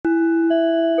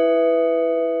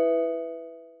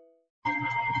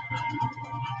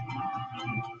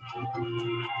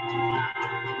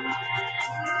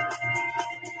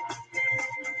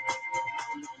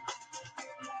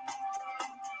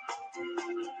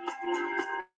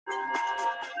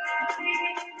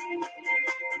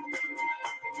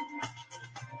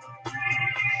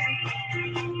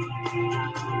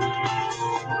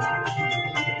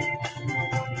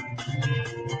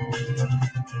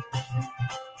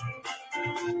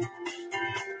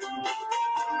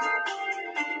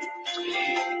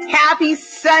Happy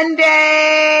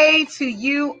Sunday to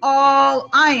you all.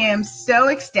 I am so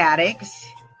ecstatic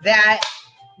that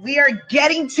we are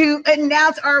getting to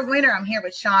announce our winner. I'm here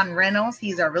with Sean Reynolds.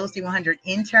 He's our Real Estate 100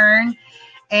 intern.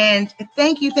 And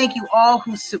thank you all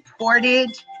who supported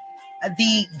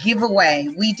the giveaway.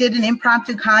 We did an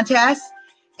impromptu contest.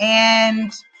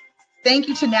 And thank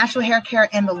you to National Hair Care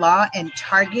and the Law and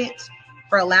Target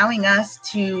for allowing us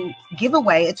to give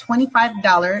away a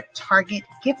 $25 Target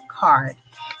gift card.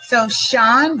 So,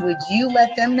 Sean, would you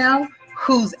let them know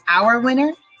who's our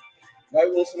winner? Mike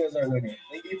Wilson is our winner.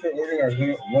 Thank you for ordering our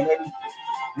 100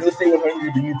 Real Estate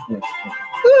 100 youth group.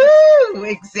 Woo!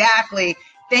 Exactly.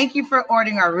 Thank you for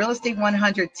ordering our Real Estate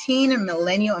 100 Teen and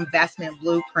Millennial Investment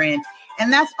Blueprint.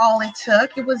 And that's all it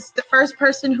took. It was the first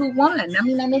person who won. I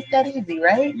mean, that makes that easy,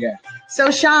 right? Yeah.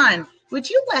 So, Sean, would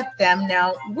you let them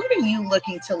know, what are you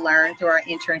looking to learn through our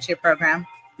internship program?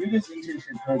 Through this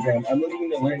internship program, I'm looking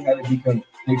to learn how to become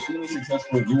an extremely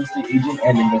successful real estate agent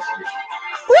and investor.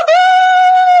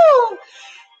 Woohoo!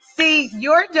 See,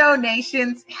 your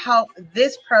donations help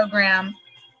this program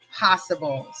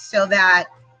possible so that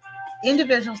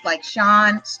individuals like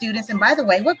Sean, students, and by the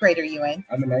way, what grade are you in?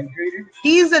 I'm a 9th grader.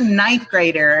 He's a 9th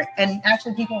grader, and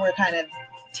actually people were kind of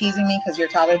teasing me because you're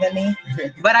taller than me,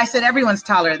 but I said everyone's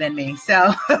taller than me,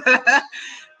 so...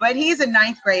 But he's a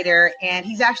 9th grader, and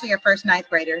he's actually our first 9th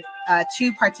grader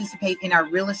to participate in our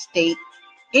real estate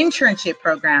internship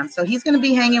program. So he's going to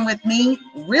be hanging with me,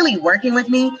 really working with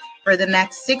me for the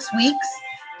next 6 weeks.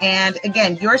 And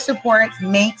again, your support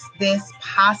makes this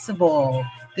possible.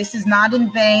 This is not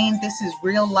in vain. This is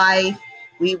real life.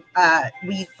 We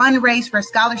fundraise for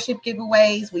scholarship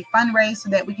giveaways. We fundraise so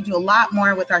that we can do a lot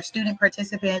more with our student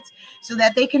participants so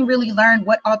that they can really learn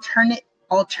what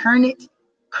alternate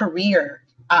career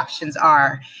options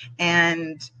are.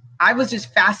 And I was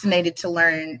just fascinated to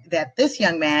learn that this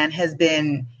young man has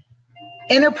been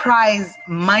enterprise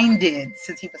minded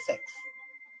since he was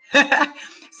 6.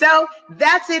 So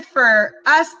that's it for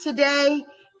us today.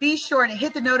 Be sure to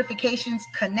hit the notifications,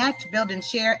 connect, build, and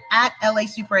share at LA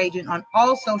Super Agent on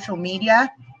all social media.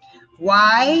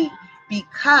 Why?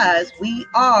 Because we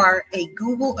are a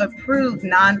Google approved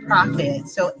nonprofit.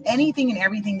 So anything and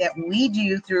everything that we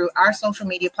do through our social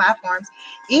media platforms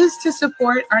is to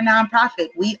support our nonprofit.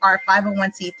 We are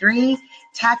 501c3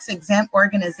 tax exempt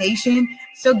organization.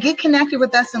 So get connected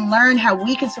with us and learn how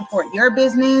we can support your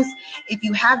business. If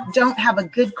you don't have a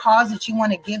good cause that you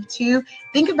want to give to,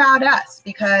 think about us,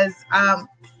 because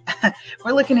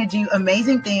we're looking to do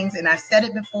amazing things. And I've said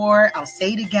it before, I'll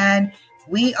say it again.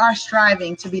 We are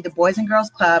striving to be the Boys and Girls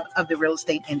Club of the real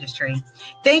estate industry.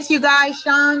 Thanks, you guys.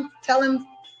 Sean, tell him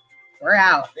we're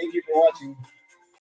out. Thank you for watching.